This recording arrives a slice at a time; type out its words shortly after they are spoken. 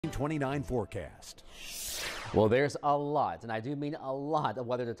29 forecast. Well, there's a lot, and I do mean a lot of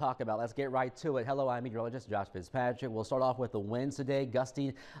weather to talk about. Let's get right to it. Hello, I'm meteorologist Josh Fitzpatrick. We'll start off with the winds today,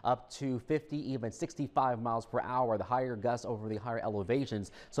 gusting up to 50, even 65 miles per hour. The higher gusts over the higher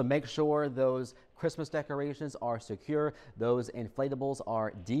elevations. So make sure those Christmas decorations are secure. Those inflatables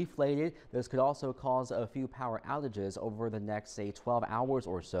are deflated. This could also cause a few power outages over the next, say, 12 hours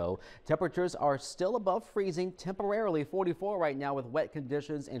or so. Temperatures are still above freezing temporarily. 44 right now with wet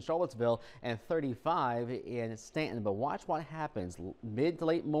conditions in Charlottesville and 35 in Stanton. But watch what happens mid to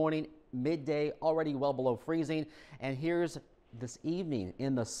late morning, midday, already well below freezing. And here's this evening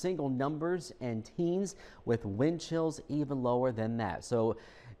in the single numbers and teens with wind chills even lower than that. So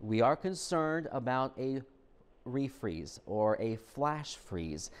we are concerned about a refreeze or a flash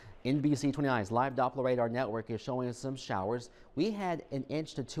freeze. NBC 29's live Doppler radar network is showing us some showers. We had 1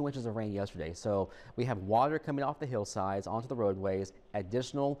 inch to 2 inches of rain yesterday, so we have water coming off the hillsides onto the roadways,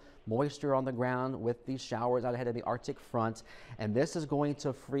 additional moisture on the ground with these showers out ahead of the Arctic front, and this is going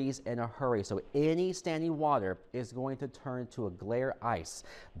to freeze in a hurry. So any standing water is going to turn to a glare ice.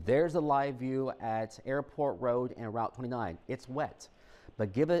 There's the live view at Airport Road and Route 29. It's wet.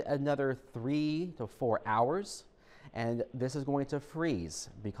 But give it another 3 to 4 hours, and this is going to freeze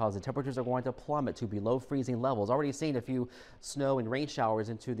because the temperatures are going to plummet to below freezing levels. Already seen a few snow and rain showers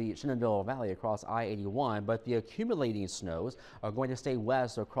into the Shenandoah Valley across I-81, but the accumulating snows are going to stay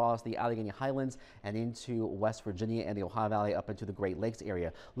west across the Allegheny Highlands and into West Virginia and the Ohio Valley up into the Great Lakes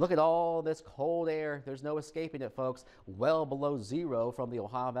area. Look at all this cold air. There's no escaping it, folks. Well below zero from the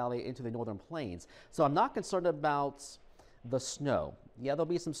Ohio Valley into the northern plains. So I'm not concerned about the snow. Yeah, there'll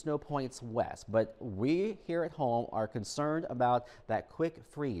be some snow points west, but we here at home are concerned about that quick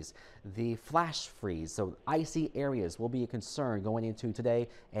freeze, the flash freeze. So icy areas will be a concern going into today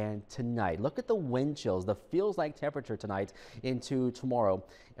and tonight. Look at the wind chills, the feels like temperature tonight into tomorrow,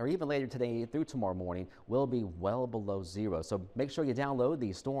 or even later today through tomorrow morning will be well below zero. So make sure you download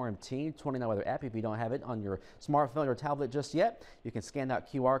the Storm Team 29 weather app if you don't have it on your smartphone or tablet just yet. You can scan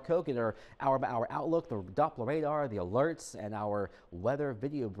that QR code, get our hour-by-hour outlook, the Doppler radar, the alerts, and our weather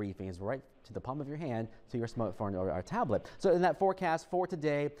video briefings right to the palm of your hand to your smartphone or our tablet. So in that forecast for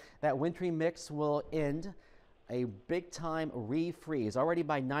today, that wintry mix will end. A big time refreeze. Already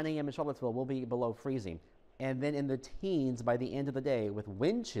by 9 a.m. in Charlottesville, we'll be below freezing. And then in the teens by the end of the day with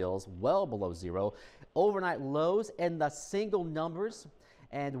wind chills well below zero. Overnight lows in the single numbers,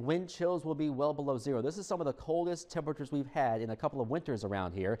 and wind chills will be well below zero. This is some of the coldest temperatures we've had in a couple of winters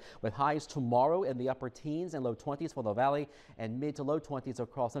around here, with highs tomorrow in the upper teens and low 20s for the valley and mid to low 20s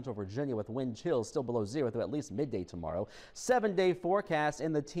across central Virginia, with wind chills still below zero through at least midday tomorrow. 7-day forecast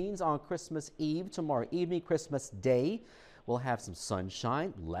in the teens on Christmas Eve. Tomorrow evening, Christmas Day, we'll have some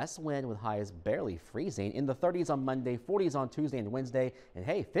sunshine, less wind with highs barely freezing. In the 30s on Monday, 40s on Tuesday and Wednesday, and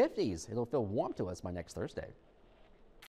hey, 50s. It'll feel warm to us by next Thursday.